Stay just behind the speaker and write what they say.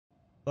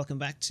Welcome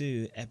back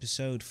to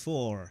episode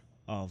 4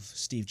 of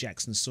Steve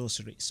Jackson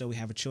Sorcery. So we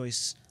have a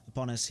choice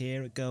upon us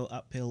here, go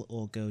uphill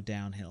or go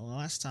downhill.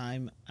 Last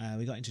time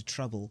we got into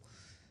trouble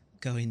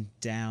going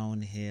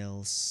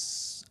downhill,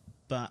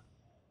 but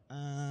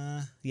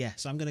yeah,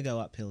 so I'm going to go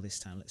uphill this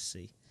time. Let's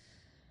see.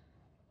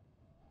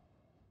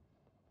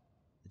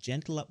 The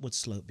gentle upward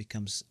slope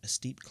becomes a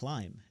steep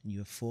climb and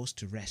you are forced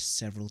to rest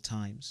several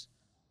times.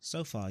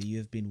 So far you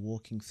have been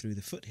walking through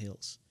the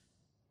foothills.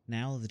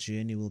 Now the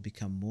journey will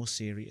become more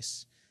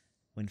serious.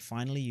 When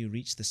finally you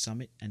reach the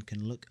summit and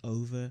can look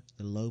over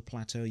the low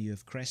plateau you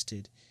have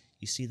crested,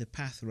 you see the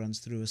path runs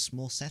through a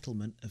small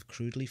settlement of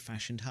crudely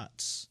fashioned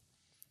huts.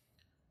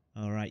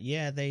 Alright,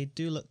 yeah, they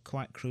do look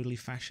quite crudely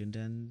fashioned,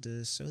 and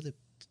so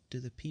do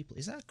the people.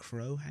 Is that a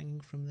crow hanging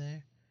from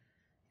there?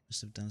 Must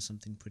have done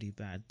something pretty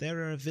bad.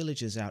 There are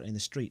villagers out in the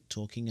street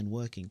talking and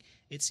working.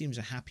 It seems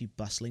a happy,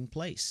 bustling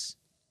place.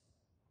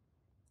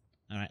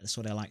 Alright, that's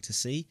what I like to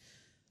see.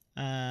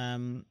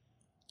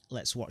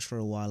 Let's watch for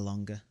a while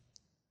longer.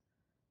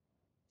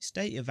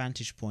 Stay at your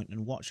vantage point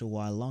and watch a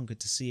while longer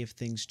to see if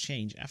things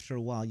change. After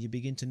a while you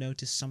begin to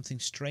notice something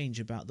strange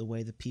about the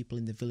way the people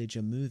in the village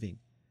are moving.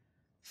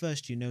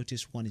 First you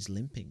notice one is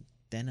limping,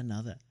 then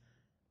another.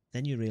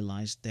 Then you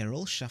realise they're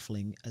all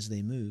shuffling as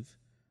they move.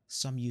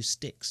 Some use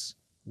sticks,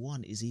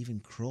 one is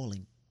even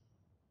crawling.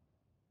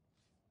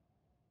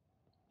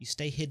 You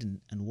stay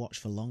hidden and watch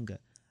for longer.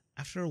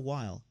 After a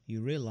while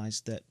you realise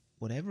that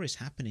whatever is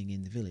happening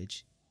in the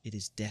village, it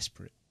is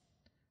desperate.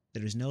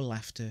 There is no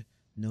laughter,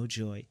 no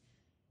joy.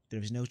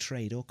 There is no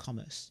trade or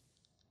commerce.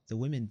 The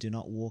women do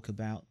not walk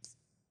about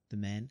the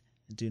men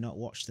and do not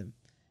watch them.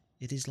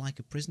 It is like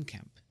a prison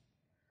camp.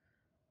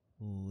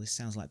 Oh, this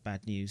sounds like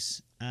bad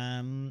news.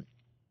 Should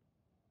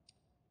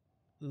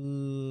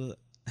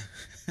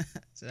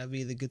I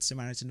be the Good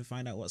Samaritan to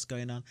find out what's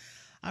going on?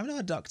 I'm not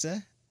a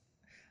doctor.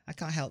 I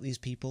can't help these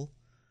people.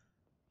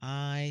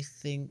 I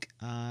think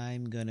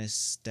I'm gonna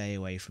stay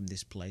away from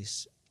this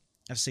place.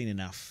 I've seen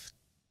enough.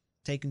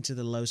 Taken to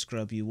the low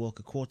scrub, you walk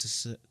a quarter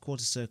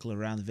circle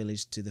around the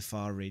village to the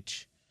far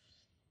ridge.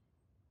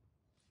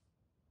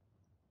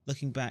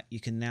 Looking back, you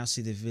can now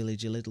see the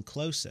village a little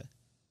closer.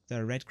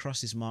 There are red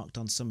crosses marked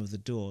on some of the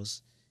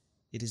doors.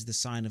 It is the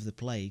sign of the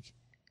plague.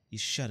 You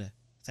shudder,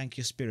 thank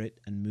your spirit,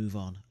 and move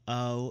on.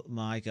 Oh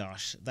my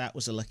gosh, that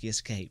was a lucky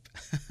escape.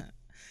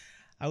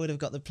 I would have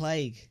got the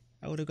plague.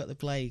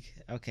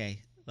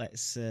 Okay,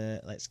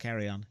 let's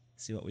carry on,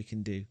 see what we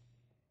can do.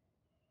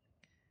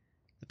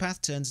 The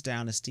path turns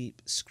down a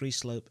steep scree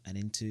slope and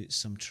into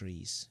some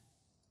trees.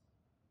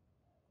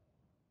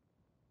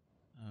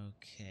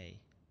 Okay,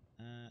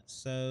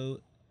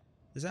 so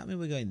does that mean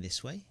we're going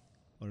this way?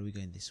 Or are we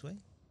going this way?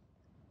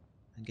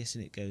 I'm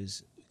guessing it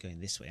goes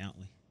going this way, aren't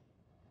we?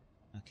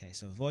 Okay,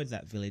 so avoid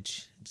that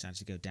village. Decided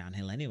to go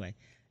downhill anyway.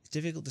 It's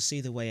difficult to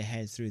see the way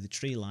ahead through the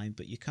tree line,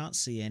 but you can't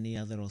see any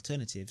other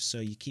alternatives, so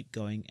you keep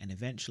going and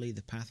eventually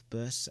the path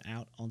bursts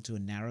out onto a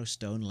narrow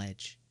stone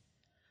ledge.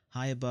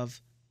 High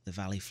above, the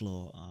valley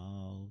floor.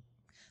 Oh,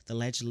 the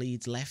ledge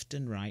leads left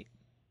and right.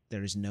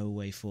 There is no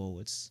way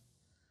forwards.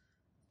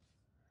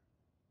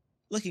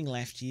 Looking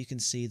left, you can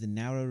see the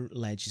narrow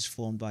ledge is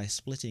formed by a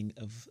splitting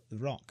of the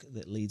rock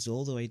that leads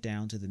all the way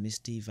down to the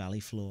misty valley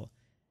floor.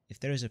 If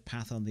there is a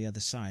path on the other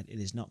side,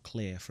 it is not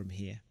clear from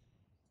here.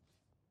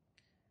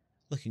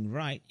 Looking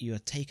right, you are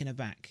taken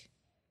aback,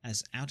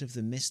 as out of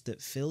the mist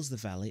that fills the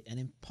valley, an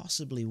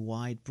impossibly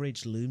wide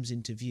bridge looms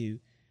into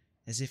view,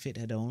 as if it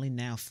had only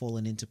now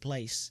fallen into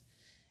place.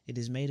 It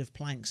is made of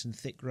planks and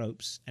thick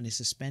ropes, and is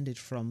suspended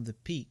from this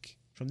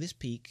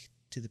peak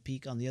to the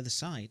peak on the other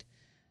side.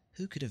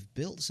 Who could have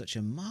built such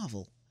a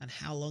marvel, and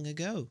how long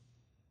ago?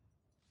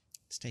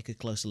 Let's take a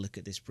closer look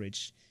at this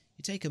bridge.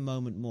 You take a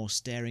moment more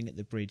staring at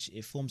the bridge.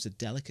 It forms a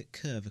delicate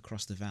curve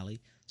across the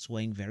valley,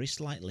 swaying very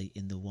slightly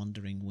in the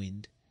wandering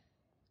wind.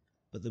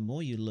 But the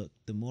more you look,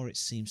 the more it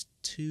seems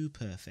too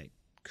perfect.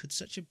 Could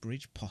such a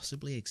bridge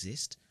possibly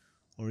exist,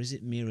 or is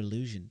it mere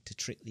illusion to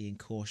trick the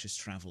incautious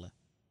traveller?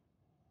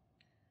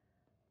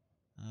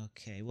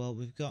 Okay, well,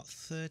 we've got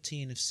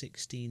 13 of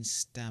 16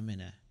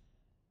 stamina.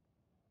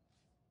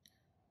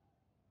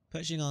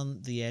 Perching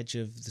on the edge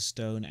of the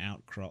stone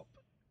outcrop,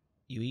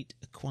 you eat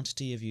a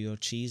quantity of your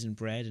cheese and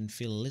bread and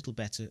feel a little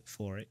better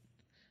for it.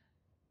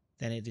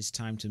 Then it is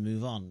time to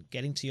move on.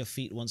 Getting to your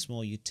feet once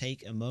more, you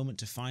take a moment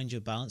to find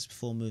your balance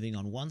before moving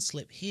on. One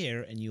slip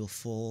here and you'll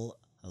fall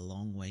a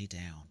long way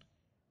down.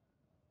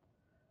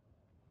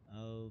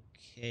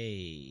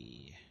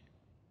 Okay.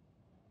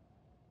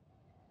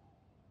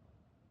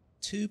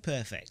 Too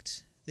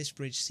perfect. This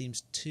bridge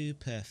seems too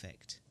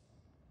perfect.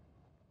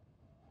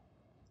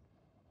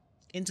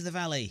 Into the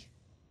valley.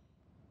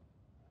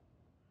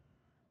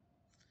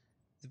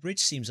 The bridge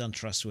seems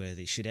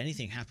untrustworthy. Should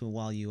anything happen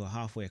while you are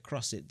halfway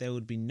across it, there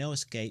would be no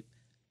escape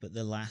but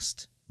the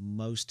last,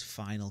 most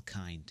final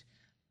kind.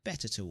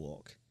 Better to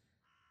walk.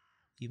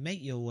 You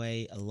make your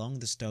way along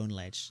the stone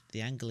ledge.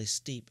 The angle is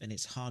steep and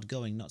it's hard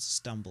going not to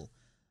stumble.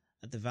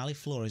 At the valley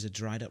floor is a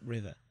dried up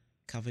river,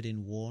 covered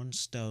in worn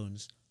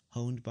stones,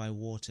 honed by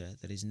water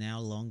that is now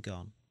long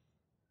gone.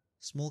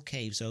 Small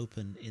caves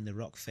open in the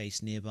rock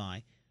face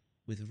nearby,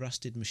 with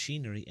rusted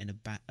machinery and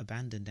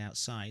abandoned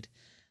outside.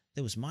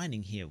 There was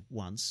mining here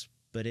once,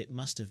 but it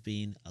must have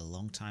been a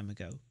long time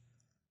ago.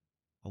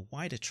 A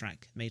wider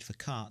track made for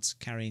carts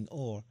carrying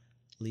ore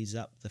leads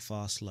up the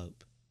far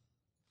slope.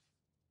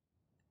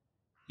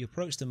 You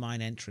approach the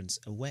mine entrance.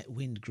 A wet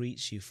wind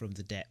greets you from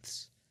the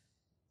depths.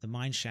 The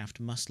mine shaft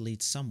must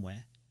lead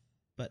somewhere,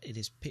 but it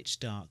is pitch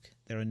dark.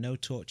 There are no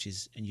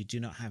torches, and you do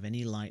not have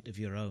any light of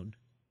your own.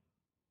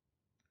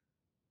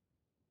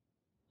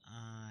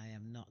 I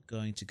am not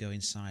going to go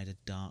inside a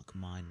dark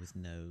mine with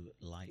no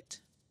light.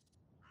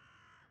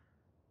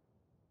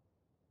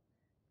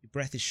 Your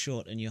breath is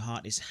short and your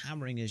heart is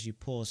hammering as you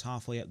pause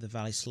halfway up the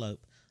valley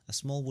slope. A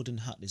small wooden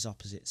hut is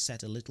opposite,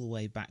 set a little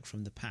way back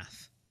from the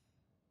path.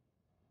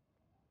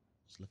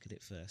 Let's look at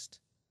it first.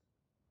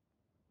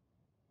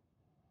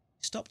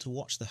 You stop to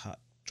watch the hut,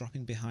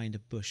 dropping behind a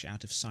bush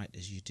out of sight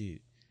as you do.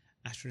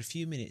 After a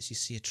few minutes you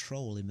see a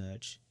troll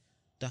emerge,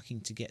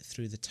 ducking to get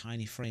through the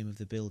tiny frame of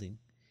the building.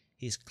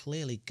 He is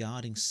clearly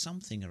guarding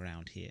something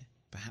around here,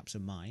 perhaps a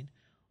mine,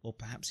 or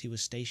perhaps he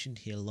was stationed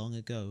here long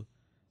ago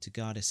to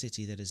guard a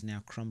city that has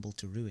now crumbled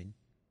to ruin.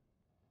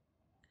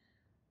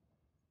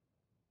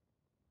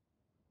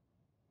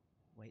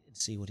 Wait and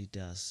see what he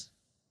does.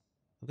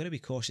 I've got to be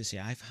cautious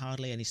here. I've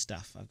hardly any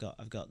stuff. I've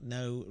got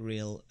no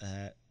real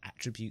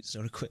attributes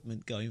or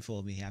equipment going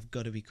for me here. I've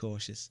got to be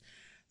cautious.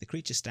 The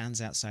creature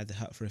stands outside the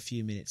hut for a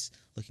few minutes,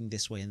 looking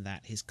this way and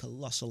that, his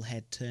colossal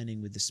head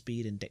turning with the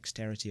speed and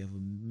dexterity of a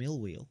mill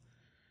wheel.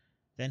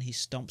 Then he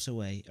stomps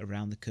away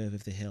around the curve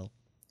of the hill.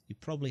 You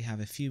probably have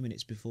a few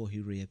minutes before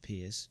he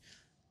reappears.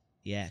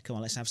 Yeah, come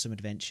on, let's have some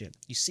adventure.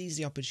 You seize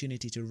the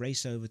opportunity to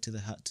race over to the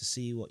hut to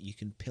see what you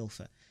can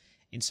pilfer.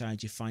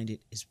 Inside you find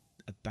it is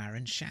a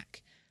barren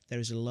shack. There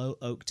is a low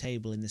oak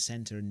table in the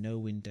centre and no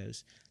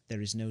windows.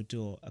 There is no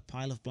door. A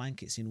pile of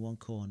blankets in one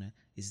corner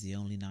is the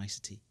only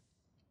nicety.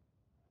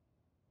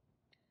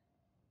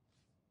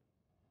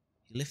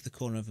 You lift the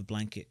corner of a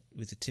blanket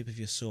with the tip of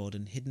your sword,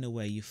 and hidden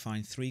away you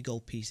find 3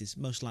 gold pieces,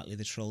 most likely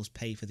the troll's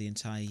pay for the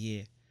entire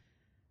year.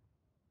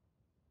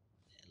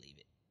 Leave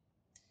it.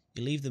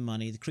 You leave the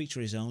money. The creature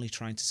is only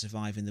trying to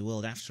survive in the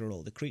world after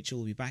all. The creature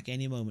will be back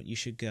any moment. You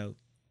should go.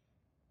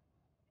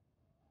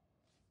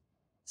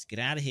 Let's get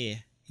out of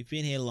here. You've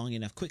been here long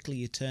enough. Quickly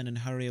you turn and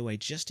hurry away,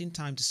 just in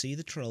time to see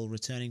the troll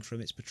returning from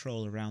its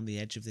patrol around the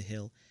edge of the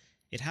hill.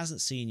 It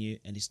hasn't seen you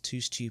and is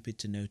too stupid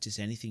to notice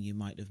anything you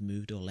might have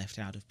moved or left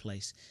out of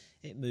place.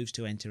 It moves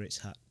to enter its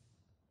hut.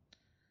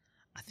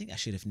 I think I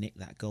should have nicked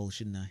that gold,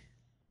 shouldn't I?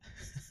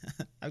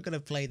 I've got to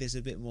play this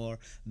a bit more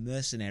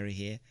mercenary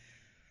here.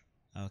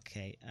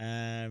 Okay,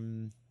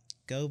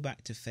 go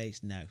back to face.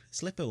 No,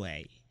 slip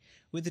away.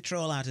 With the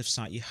troll out of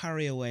sight, you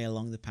hurry away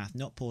along the path,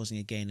 not pausing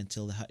again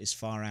until the hut is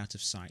far out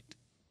of sight.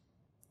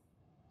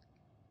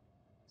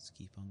 Let's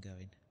keep on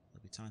going.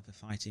 There'll be time for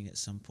fighting at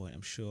some point,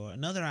 I'm sure.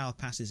 Another hour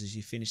passes as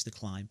you finish the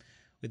climb.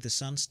 With the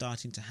sun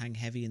starting to hang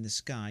heavy in the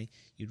sky,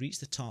 you reach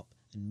the top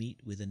and meet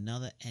with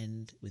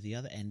the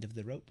other end of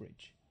the rope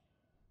bridge.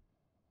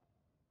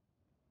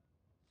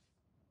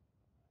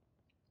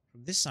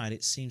 From this side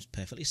it seems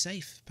perfectly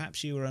safe.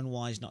 Perhaps you were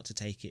unwise not to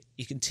take it.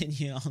 You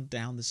continue on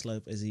down the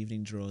slope as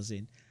evening draws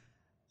in.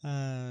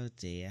 Oh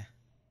dear.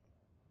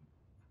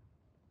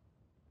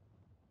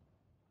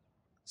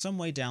 Some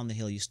way down the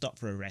hill you stop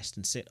for a rest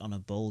and sit on a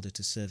boulder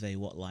to survey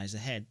what lies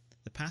ahead.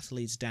 The path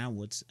leads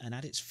downwards, and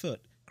at its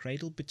foot,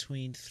 cradled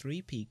between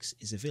 3 peaks,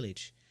 is a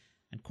village,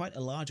 and quite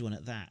a large one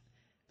at that.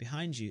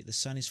 Behind you, the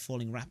sun is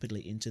falling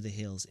rapidly into the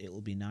hills. It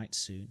will be night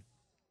soon.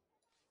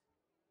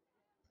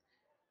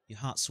 Your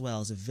heart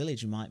swells. A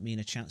village might mean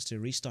a chance to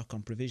restock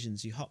on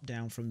provisions. You hop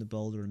down from the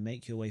boulder and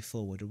make your way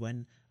forward,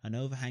 when an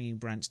overhanging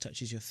branch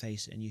touches your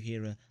face and you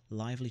hear a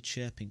lively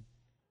chirping.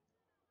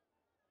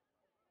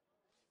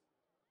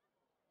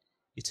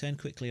 You turn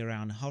quickly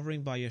around.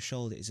 Hovering by your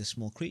shoulder is a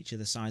small creature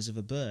the size of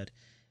a bird.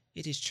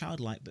 It is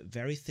childlike but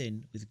very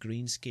thin, with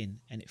green skin,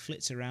 and it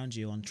flits around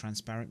you on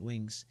transparent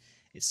wings.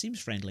 It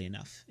seems friendly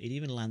enough. It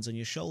even lands on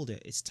your shoulder,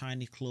 its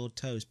tiny clawed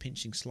toes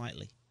pinching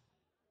slightly.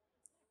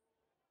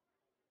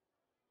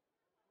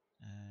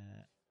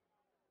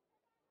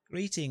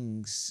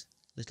 Greetings,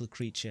 little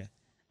creature.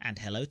 And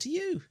hello to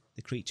you,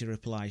 the creature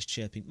replies,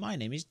 chirping. My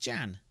name is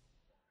Jan.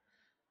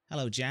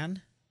 Hello,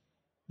 Jan.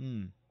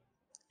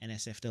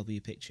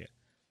 NSFW picture.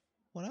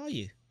 What are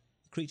you?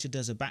 The creature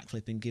does a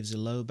backflip and gives a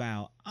low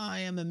bow.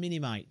 I am a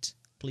Minimite.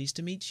 Pleased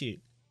to meet you.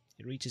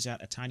 It reaches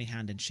out a tiny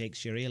hand and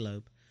shakes your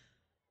earlobe.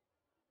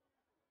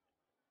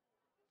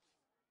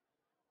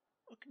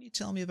 What can you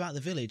tell me about the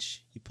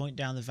village? You point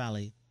down the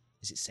valley.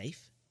 Is it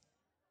safe?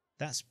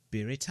 That's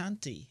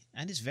Biritanti,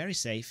 and it's very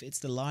safe. It's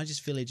the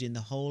largest village in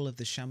the whole of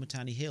the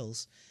Shamutanti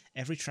Hills.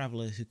 Every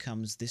traveller who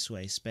comes this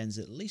way spends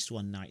at least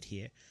one night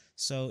here,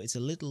 so it's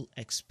a little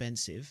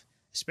expensive,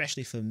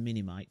 especially for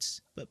Minimites,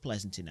 but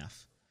pleasant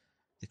enough.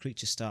 The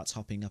creature starts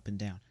hopping up and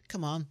down.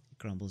 Come on, he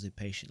grumbles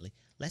impatiently.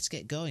 Let's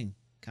get going,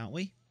 can't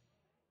we?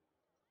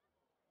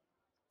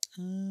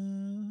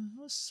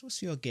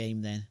 What's your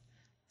game then?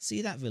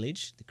 See that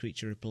village? The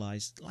creature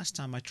replies. Last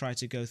time I tried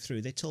to go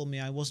through, they told me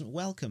I wasn't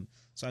welcome,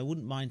 so I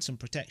wouldn't mind some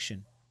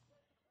protection.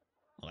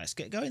 Well, let's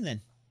get going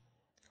then.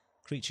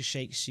 Creature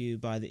shakes you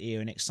by the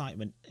ear in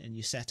excitement, and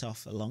you set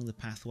off along the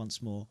path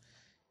once more.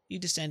 You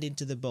descend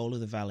into the bowl of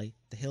the valley.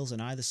 The hills on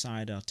either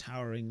side are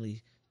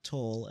toweringly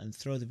tall and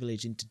throw the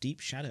village into deep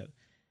shadow.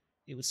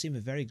 It would seem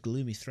a very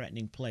gloomy,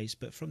 threatening place,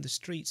 but from the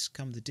streets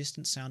come the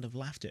distant sound of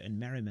laughter and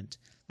merriment.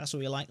 That's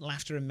what we like,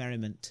 laughter and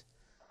merriment.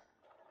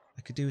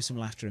 I could do with some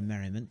laughter and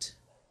merriment.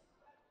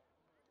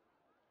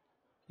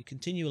 You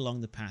continue along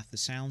the path. The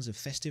sounds of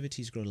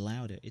festivities grow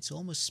louder. It's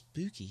almost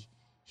spooky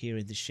here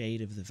in the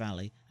shade of the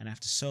valley, and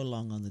after so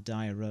long on the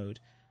dire road,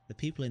 the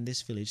people in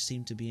this village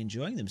seem to be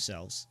enjoying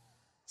themselves.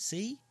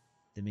 See?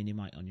 The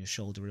Minimite on your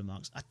shoulder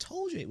remarks. I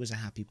told you it was a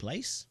happy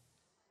place.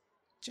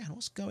 Jan,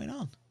 what's going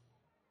on?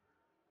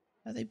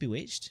 Are they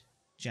bewitched?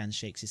 Jan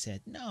shakes his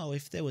head. No,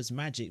 if there was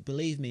magic,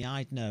 believe me,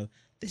 I'd know.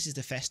 This is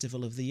the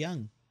Festival of the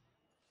Young.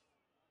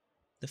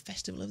 The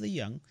Festival of the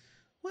Young?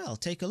 Well,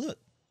 take a look.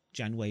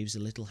 Jan waves a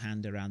little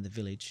hand around the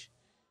village.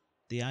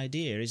 The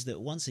idea is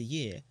that once a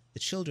year, the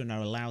children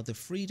are allowed the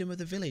freedom of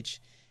the village.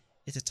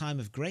 It's a time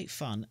of great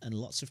fun and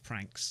lots of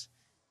pranks.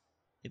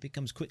 It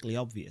becomes quickly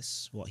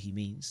obvious what he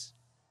means.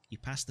 You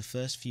pass the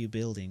first few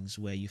buildings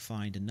where you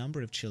find a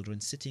number of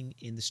children sitting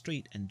in the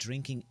street and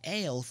drinking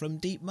ale from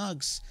deep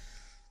mugs.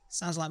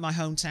 Sounds like my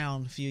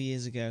hometown a few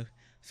years ago.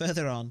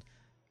 Further on,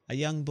 a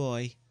young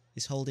boy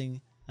is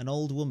holding an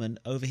old woman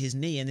over his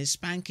knee and is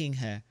spanking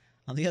her.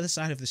 On the other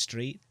side of the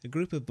street, a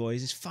group of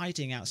boys is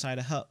fighting outside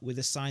a hut with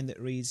a sign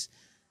that reads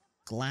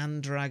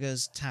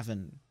Glandragger's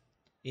Tavern.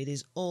 It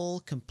is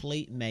all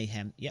complete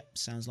mayhem. Yep,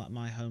 sounds like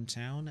my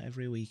hometown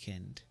every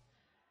weekend.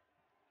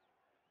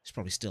 It's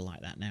probably still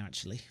like that now,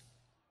 actually.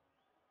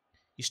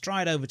 You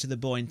stride over to the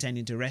boy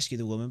intending to rescue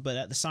the woman, but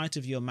at the sight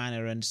of your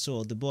manner and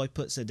sword, the boy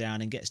puts her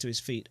down and gets to his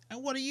feet.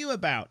 And what are you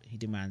about? He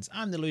demands.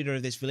 I'm the leader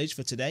of this village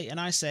for today, and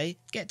I say,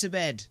 get to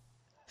bed.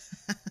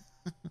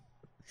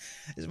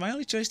 Is my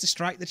only choice to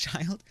strike the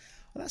child?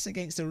 Well, that's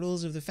against the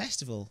rules of the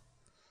festival.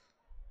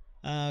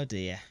 Oh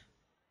dear.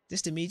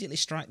 Just immediately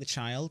strike the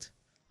child?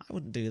 I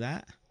wouldn't do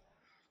that.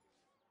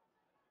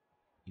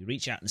 You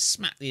reach out and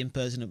smack the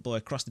impertinent boy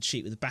across the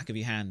cheek with the back of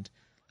your hand.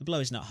 The blow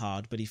is not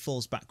hard, but he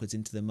falls backwards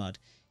into the mud.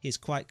 He is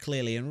quite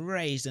clearly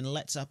enraged and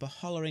lets up a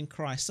hollering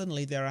cry.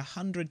 Suddenly there are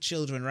 100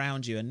 children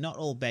round you, and not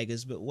all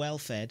beggars, but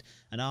well-fed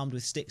and armed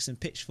with sticks and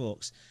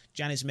pitchforks.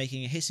 Jan is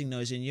making a hissing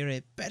noise in your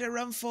ear. Better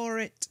run for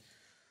it!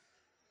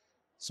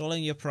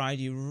 Swallowing your pride,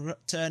 you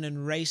turn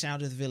and race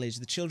out of the village.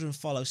 The children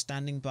follow,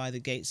 standing by the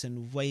gates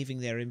and waving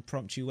their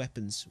impromptu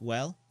weapons.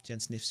 Well, Jan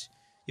sniffs,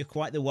 you're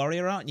quite the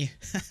warrior, aren't you?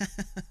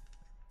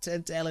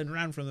 Turned tail and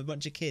ran from a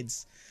bunch of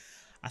kids.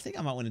 I think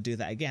I might want to do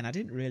that again. I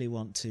didn't really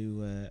want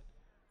to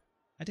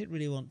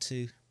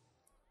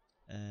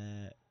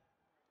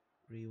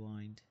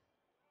rewind.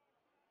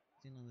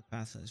 In on the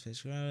path.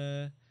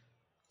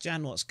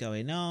 Jan, what's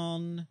going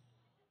on?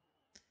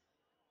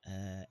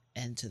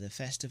 Enter the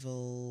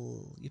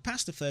festival. You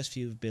pass the first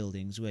few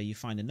buildings where you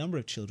find a number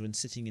of children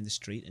sitting in the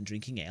street and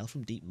drinking ale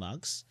from deep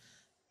mugs.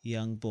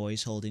 Young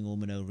boys holding a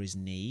woman over his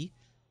knee.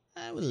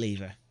 We'll leave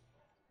her.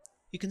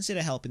 You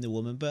consider helping the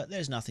woman, but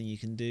there's nothing you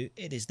can do.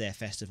 It is their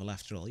festival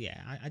after all.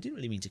 Yeah, I didn't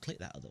really mean to click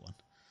that other one.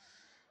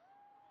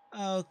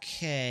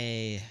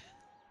 Okay.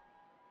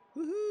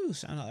 Woohoo!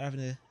 Sound like they're having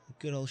a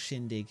good old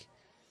shindig.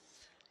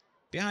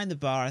 Behind the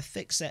bar, a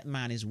thick-set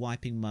man is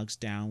wiping mugs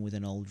down with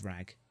an old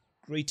rag.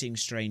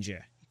 Greetings,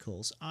 stranger, he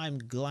calls. I'm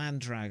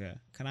Glandragger.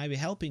 Can I be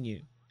helping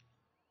you?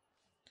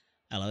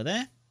 Hello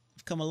there.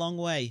 I've come a long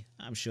way.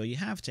 I'm sure you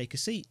have. Take a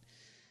seat.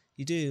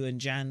 You do, and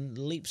Jan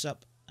leaps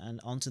up and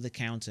onto the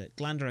counter.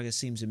 Glandragger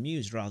seems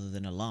amused rather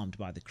than alarmed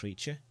by the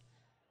creature.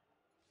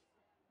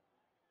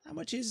 How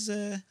much is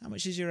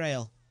your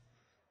ale?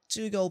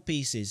 2 gold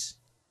pieces,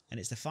 and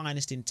it's the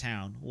finest in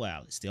town.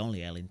 Well, it's the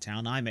only ale in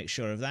town. I make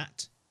sure of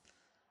that.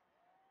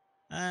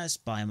 Let's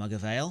buy a mug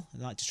of ale.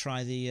 I like to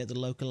try the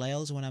local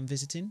ales when I'm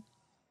visiting.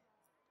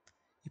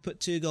 You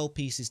put 2 gold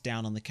pieces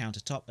down on the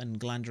countertop, and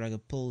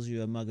Glandragger pulls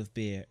you a mug of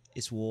beer.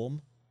 It's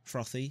warm,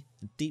 frothy,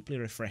 and deeply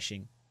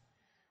refreshing.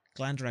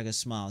 Glandragger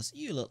smiles.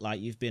 You look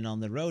like you've been on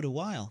the road a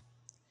while.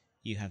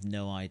 You have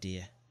no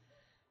idea.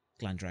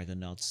 Glandragger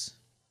nods.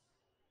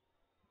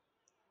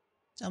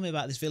 Tell me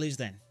about this village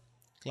then.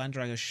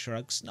 Glandragger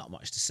shrugs. Not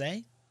much to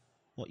say.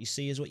 What you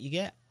see is what you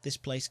get. This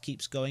place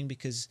keeps going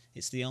because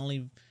it's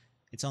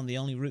on the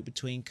only route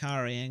between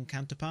Kharé and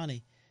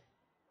Cantopani.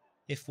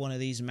 If one of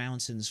these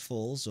mountains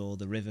falls or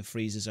the river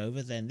freezes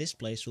over, then this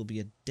place will be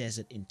a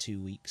desert in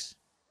 2 weeks.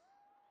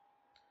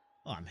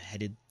 Oh, I'm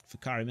headed for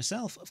Kharé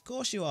myself. Of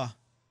course you are.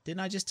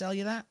 Didn't I just tell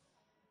you that?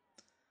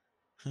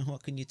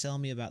 What can you tell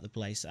me about the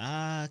place?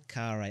 Ah,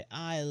 Kharé.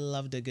 I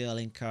loved a girl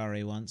in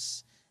Kharé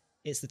once.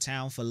 It's the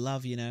town for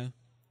love, you know.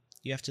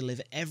 You have to live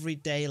every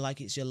day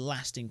like it's your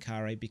last in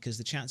Kharé because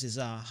the chances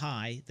are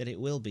high that it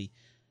will be.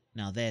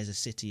 Now there's a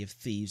city of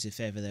thieves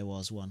if ever there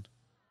was one.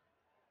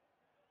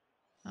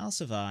 I'll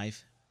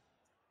survive.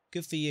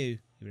 Good for you.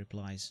 he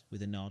replies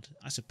with a nod.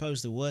 I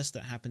suppose the worst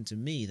that happened to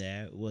me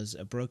there was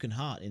a broken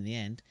heart in the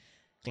end.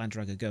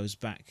 Glandragger goes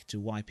back to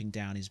wiping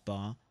down his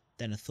bar.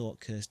 Then a thought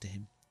occurs to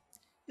him.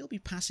 You'll be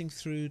passing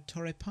through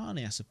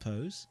Torrepane, I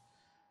suppose.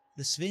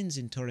 The Svins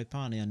in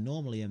Torrepane are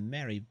normally a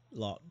merry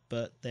lot,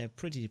 but they're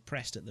pretty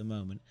depressed at the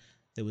moment.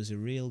 There's a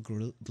real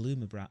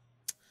gloom about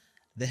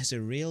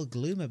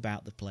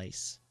the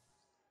place.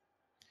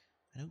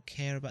 I don't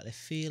care about their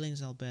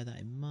feelings, I'll bear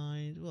that in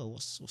mind. Well,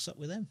 what's up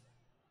with them?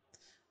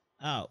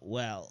 Oh,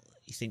 well,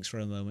 he thinks for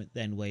a moment,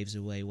 then waves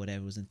away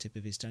whatever was on the tip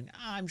of his tongue.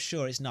 I'm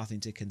sure it's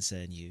nothing to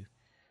concern you.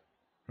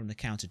 From the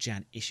counter,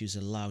 Jan issues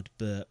a loud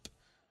burp.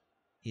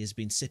 He has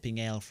been sipping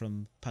ale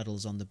from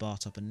puddles on the bar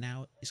top and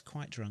now is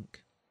quite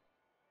drunk.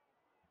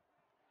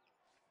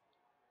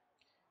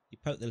 You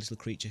poke the little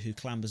creature who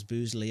clambers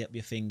boozily up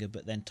your finger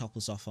but then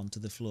topples off onto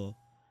the floor.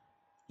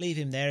 Leave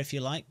him there if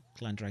you like,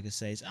 Glandragger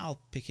says.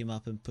 I'll pick him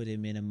up and put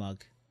him in a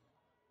mug.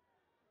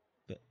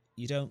 But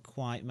you don't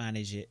quite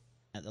manage it.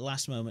 At the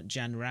last moment,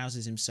 Jan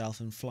rouses himself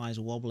and flies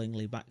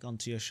wobblingly back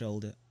onto your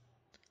shoulder.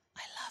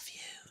 I love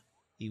you,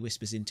 he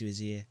whispers into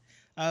his ear.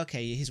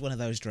 Okay, he's one of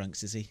those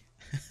drunks, is he?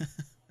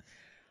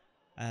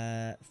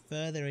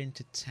 Further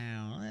into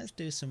town. Let's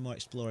do some more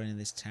exploring in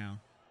this town.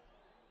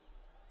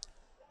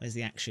 Where's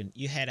the action?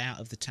 You head out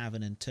of the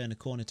tavern and turn a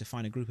corner to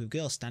find a group of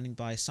girls standing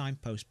by a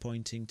signpost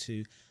pointing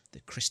to the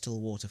Crystal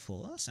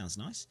Waterfall. Oh, that sounds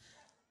nice.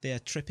 They are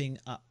tripping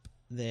up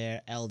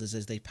their elders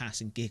as they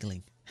pass and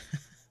giggling.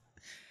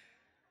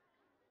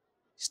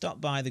 Stop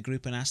by the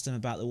group and ask them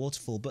about the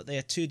waterfall, but they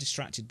are too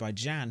distracted by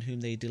Jan, whom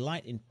they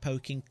delight in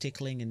poking,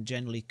 tickling and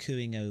generally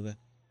cooing over.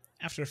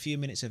 After a few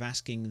minutes of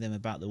asking them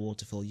about the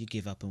waterfall, you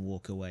give up and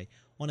walk away.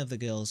 One of the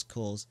girls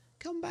calls,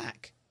 "Come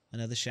back!"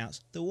 Another shouts,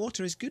 "The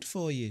water is good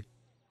for you!"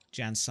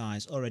 Jan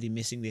sighs, already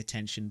missing the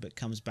attention, but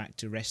comes back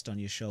to rest on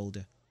your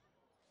shoulder.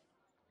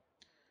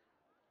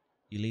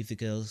 You leave the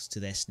girls to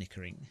their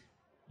snickering.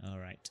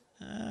 Alright.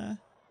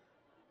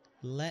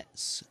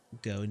 Let's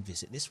go and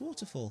visit this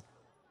waterfall.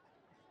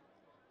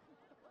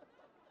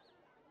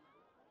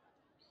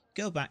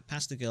 Go back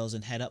past the girls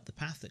and head up the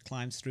path that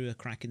climbs through a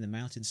crack in the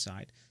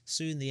mountainside.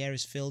 Soon the air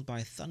is filled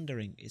by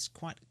thundering. It's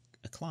quite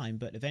a climb,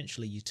 but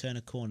eventually you turn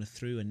a corner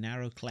through a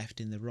narrow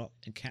cleft in the rock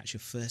and catch your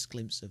first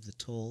glimpse of the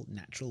tall,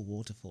 natural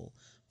waterfall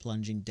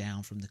plunging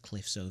down from the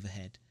cliffs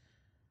overhead.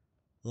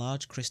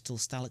 Large crystal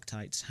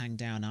stalactites hang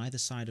down either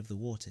side of the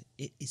water.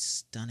 It is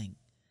stunning.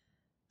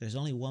 There is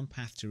only one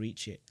path to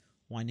reach it,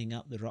 winding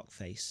up the rock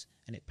face,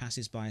 and it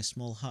passes by a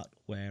small hut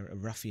where a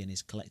ruffian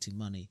is collecting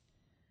money.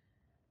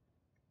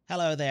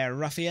 Hello there,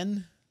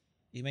 ruffian.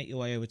 You make your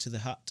way over to the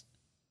hut.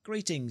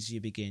 Greetings, you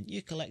begin.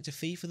 You collect a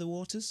fee for the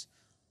waters?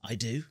 I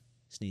do,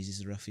 sneezes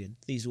the ruffian.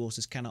 These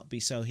waters cannot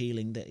be so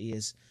healing that he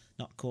has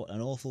not caught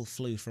an awful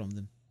flu from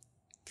them.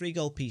 3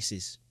 gold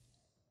pieces.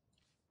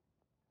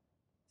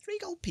 3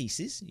 gold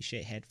pieces? You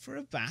shake your head. For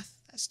a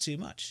bath? That's too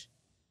much.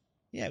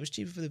 Yeah, it was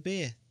cheaper for the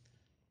beer.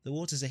 The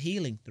waters are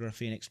healing, the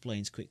ruffian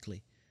explains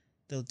quickly.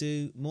 They'll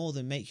do more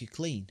than make you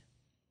clean.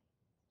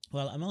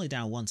 Well, I'm only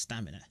down 1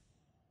 stamina.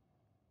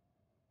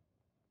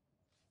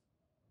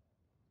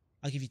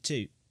 I'll give you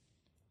 2.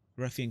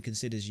 The ruffian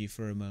considers you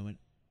for a moment.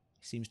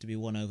 He seems to be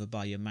won over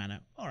by your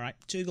manner. Alright,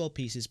 2 gold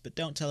pieces, but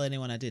don't tell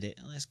anyone I did it.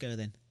 Let's go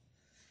then.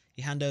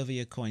 You hand over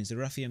your coins. The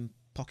ruffian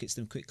pockets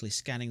them quickly,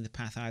 scanning the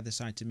path either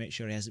side to make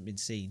sure he hasn't been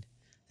seen.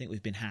 I think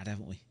we've been had,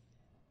 haven't we?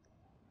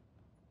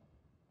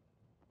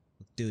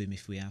 We'll do him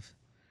if we have.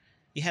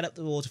 You head up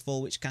the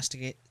waterfall, which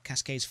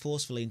cascades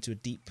forcefully into a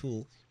deep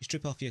pool. You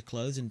strip off your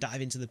clothes and dive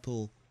into the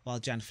pool, while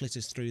Jan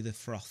flitters through the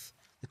froth.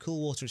 The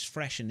cool water is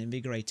fresh and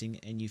invigorating,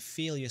 and you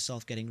feel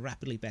yourself getting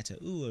rapidly better.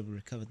 Ooh, I've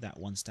recovered that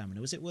 1 stamina.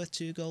 Was it worth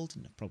 2 gold?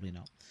 No, probably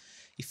not.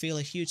 You feel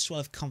a huge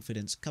swell of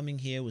confidence. Coming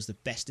here was the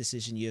best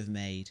decision you have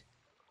made.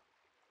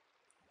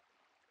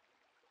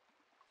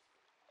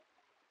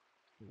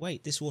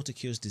 Wait, this water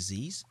cures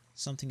disease?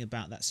 Something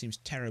about that seems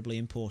terribly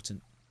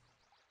important.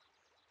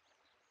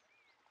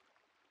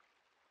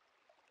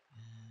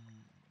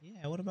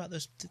 Yeah, what about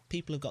those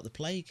people who've got the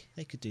plague?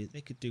 They could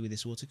do with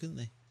this water, couldn't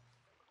they?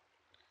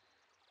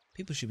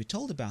 People should be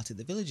told about it.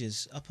 The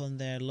villagers up on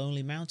their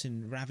lonely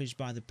mountain ravaged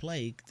by the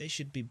plague, they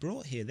should be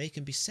brought here. They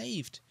can be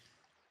saved.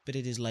 But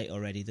it is late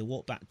already. The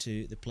walk back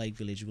to the plague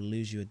village will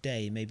lose you a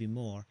day, maybe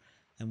more.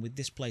 And with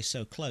this place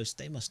so close,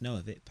 they must know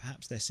of it.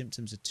 Perhaps their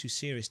symptoms are too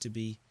serious to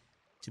be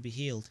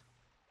healed.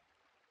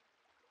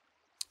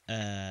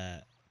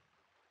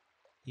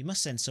 You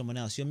must send someone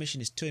else. Your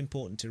mission is too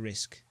important to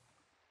risk.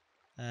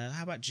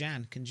 How about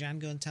Jan? Can Jan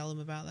go and tell them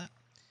about that?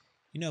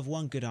 You know of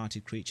one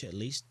good-hearted creature at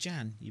least.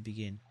 Jan, you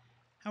begin.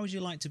 How would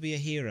you like to be a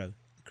hero?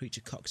 The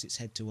creature cocks its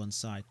head to one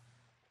side.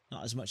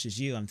 Not as much as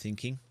you, I'm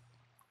thinking.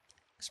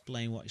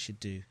 Explain what you should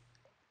do.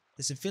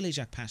 There's a village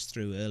I passed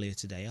through earlier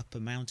today, up a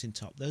mountain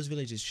top. Those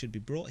villagers should be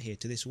brought here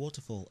to this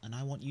waterfall, and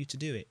I want you to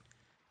do it.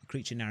 The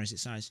creature narrows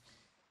its eyes.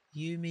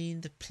 You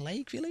mean the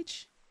plague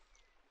village?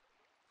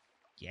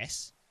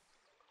 Yes.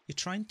 You're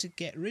trying to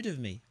get rid of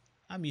me.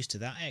 I'm used to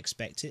that. I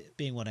expect it,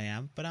 being what I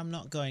am, but I'm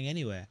not going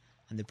anywhere.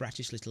 And the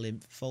bratish little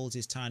imp folds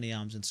his tiny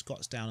arms and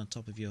squats down on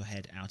top of your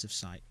head out of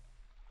sight.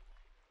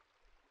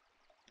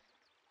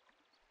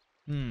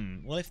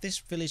 Well, if this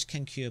village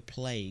can cure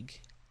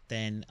plague,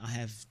 then I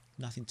have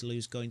nothing to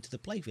lose going to the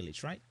plague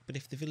village, right? But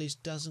if the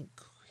village doesn't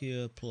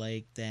cure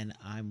plague, then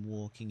I'm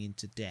walking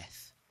into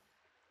death.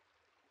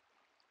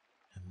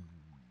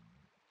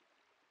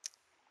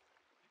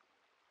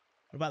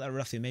 What about that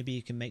ruffian? Maybe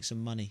you can make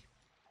some money.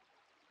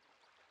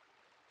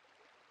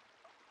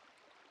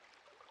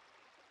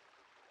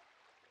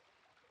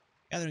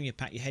 Gathering your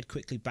pack, you head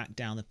quickly back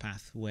down the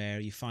path where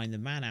you find the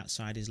man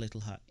outside his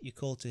little hut. You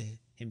call to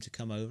him to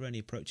come over and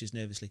he approaches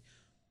nervously.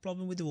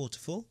 Problem with the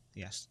waterfall?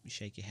 He asks. You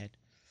shake your head.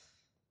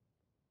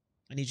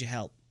 I need your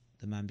help.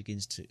 The man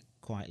begins to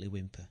quietly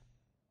whimper.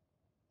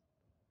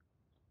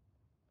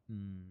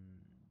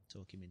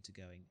 Talk him into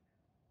going.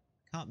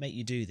 Can't make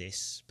you do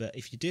this, but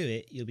if you do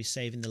it, you'll be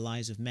saving the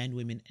lives of men,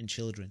 women and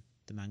children.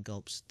 The man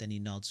gulps, then he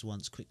nods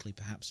once quickly,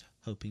 perhaps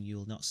hoping you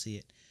will not see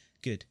it.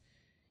 Good.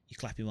 You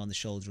clap him on the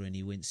shoulder and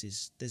he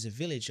winces. There's a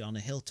village on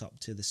a hilltop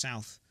to the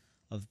south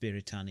of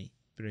Biritanti.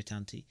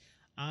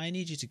 I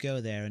need you to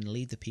go there and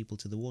lead the people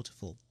to the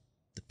waterfall.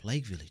 The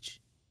plague village.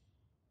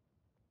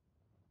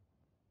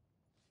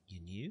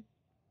 You knew?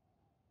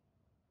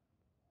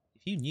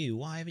 If you knew,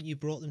 why haven't you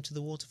brought them to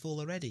the waterfall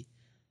already?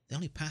 The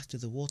only path to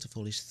the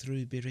waterfall is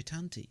through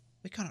Biritanti.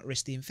 We cannot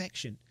risk the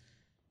infection.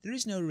 There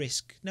is no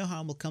risk. No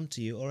harm will come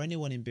to you or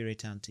anyone in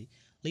Biritanti.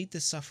 Lead the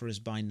sufferers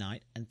by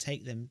night and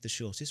take them the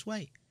shortest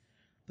way.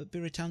 But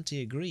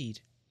Biritanti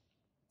agreed.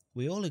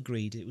 We all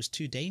agreed it was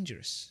too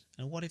dangerous.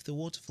 And what if the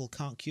waterfall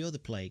can't cure the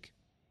plague?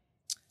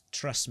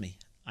 Trust me,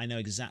 I know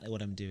exactly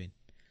what I'm doing.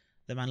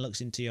 The man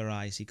looks into your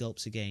eyes. He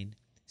gulps again.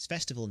 It's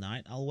festival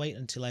night. I'll wait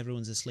until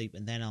everyone's asleep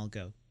and then I'll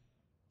go.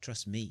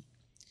 Trust me.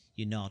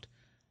 You nod.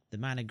 The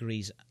man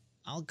agrees.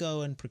 I'll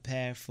go and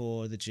prepare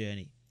for the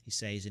journey, he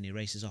says, and he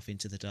races off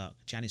into the dark.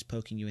 Jan is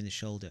poking you in the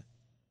shoulder.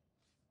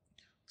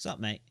 What's up,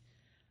 mate?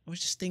 I was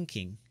just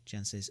thinking,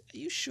 Jan says. Are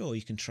you sure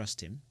you can trust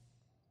him?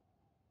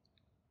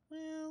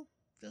 Well,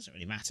 it doesn't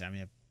really matter. I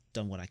mean, I've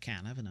done what I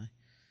can, haven't I?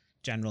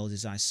 Jan rolls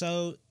his eyes.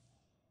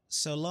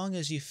 So long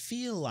as you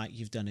feel like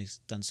you've done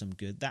some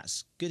good,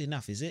 that's good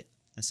enough, is it?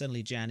 And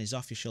suddenly Jan is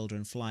off your shoulder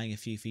and flying a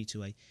few feet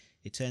away.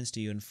 He turns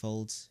to you and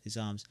folds his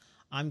arms.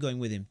 I'm going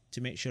with him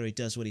to make sure he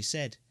does what he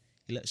said.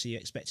 He looks at you,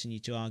 expecting you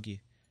to argue.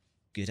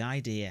 Good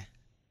idea.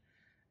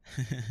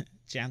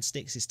 Jan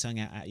sticks his tongue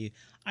out at you.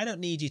 I don't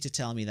need you to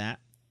tell me that.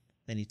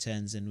 Then he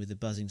turns and, with a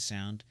buzzing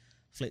sound,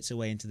 flits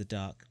away into the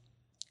dark.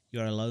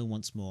 You are alone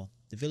once more.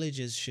 The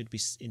villagers should be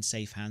in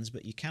safe hands,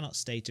 but you cannot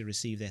stay to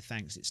receive their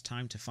thanks. It's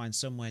time to find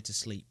somewhere to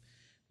sleep.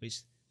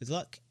 With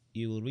luck,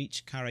 you will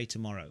reach Kharé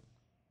tomorrow.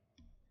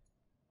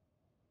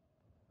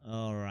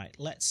 Alright,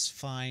 let's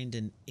find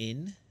an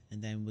inn,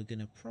 and then we're going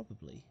to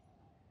probably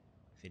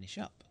finish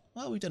up.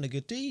 Well, we've done a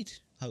good deed,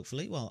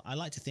 hopefully. Well, I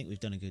like to think we've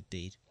done a good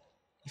deed.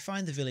 You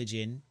find the village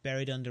inn,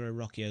 buried under a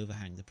rocky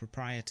overhang. The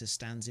proprietor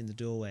stands in the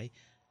doorway,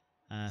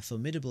 a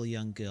formidable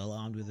young girl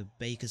armed with a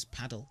baker's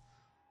paddle.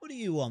 What do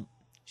you want?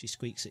 She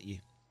squeaks at you.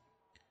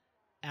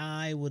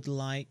 I would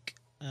like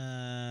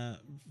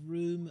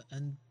room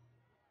and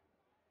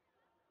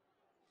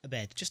a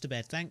bed. Just a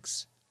bed,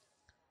 thanks.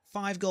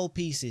 5 gold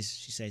pieces,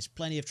 she says.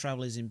 Plenty of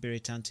travellers in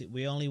Biritanti.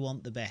 We only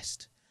want the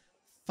best.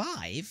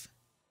 5?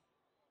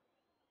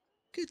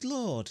 Good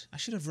lord, I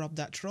should have robbed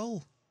that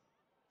troll.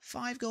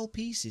 5 gold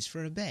pieces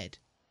for a bed?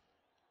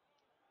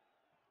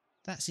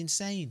 That's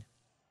insane.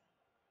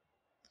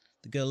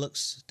 The girl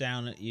looks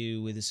down at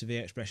you with a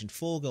severe expression.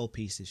 4 gold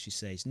pieces, she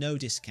says. No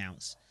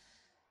discounts.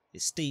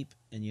 It's steep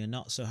and you're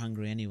not so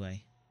hungry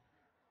anyway.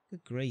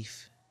 Good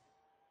grief.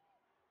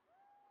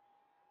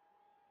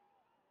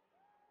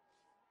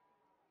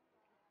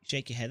 You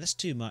shake your head. That's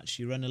too much.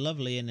 You run a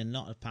lovely inn and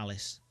not a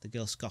palace. The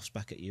girl scoffs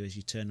back at you as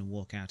you turn and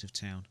walk out of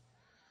town.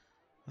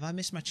 Have I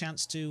missed my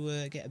chance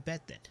to get a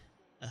bed then?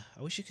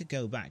 I wish you could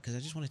go back because I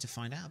just wanted to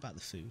find out about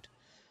the food.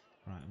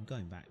 Right, I'm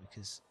going back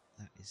because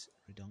that is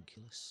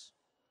redonkulous.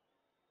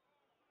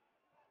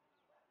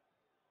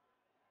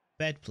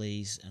 Bed,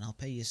 please, and I'll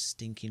pay you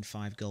stinking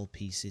 5 gold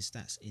pieces.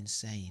 That's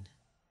insane.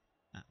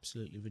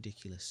 Absolutely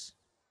ridiculous.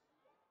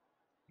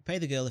 You pay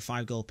the girl the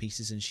 5 gold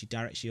pieces and she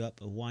directs you up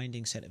a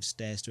winding set of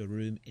stairs to a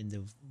room in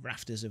the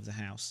rafters of the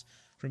house.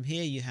 From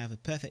here you have a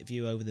perfect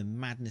view over the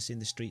madness in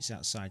the streets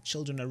outside.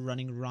 Children are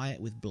running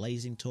riot with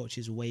blazing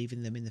torches,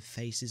 waving them in the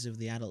faces of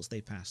the adults they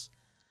pass.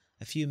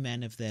 A few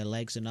men have their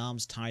legs and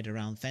arms tied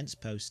around fence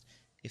posts.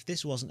 If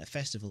this wasn't a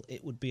festival,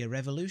 it would be a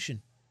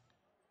revolution.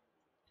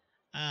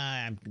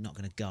 I'm not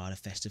going to guard a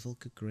festival.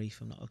 Good grief,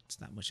 I'm not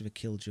that much of a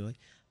killjoy.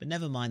 But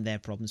never mind their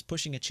problems.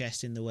 Pushing a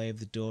chest in the way of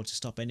the door to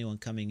stop anyone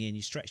coming in,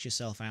 you stretch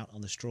yourself out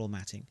on the straw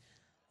matting.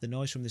 The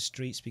noise from the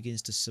streets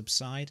begins to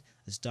subside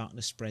as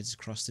darkness spreads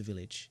across the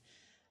village.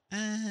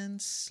 And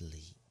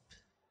sleep.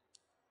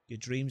 Your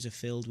dreams are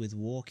filled with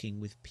walking,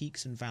 with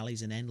peaks and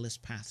valleys and endless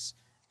paths.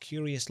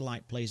 Curious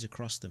light plays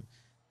across them,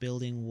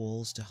 building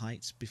walls to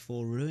heights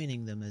before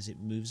ruining them as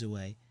it moves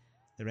away.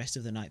 The rest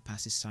of the night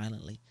passes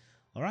silently.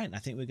 Alright, I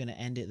think we're going to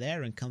end it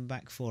there and come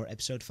back for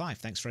episode 5.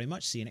 Thanks very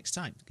much. See you next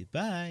time.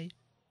 Goodbye.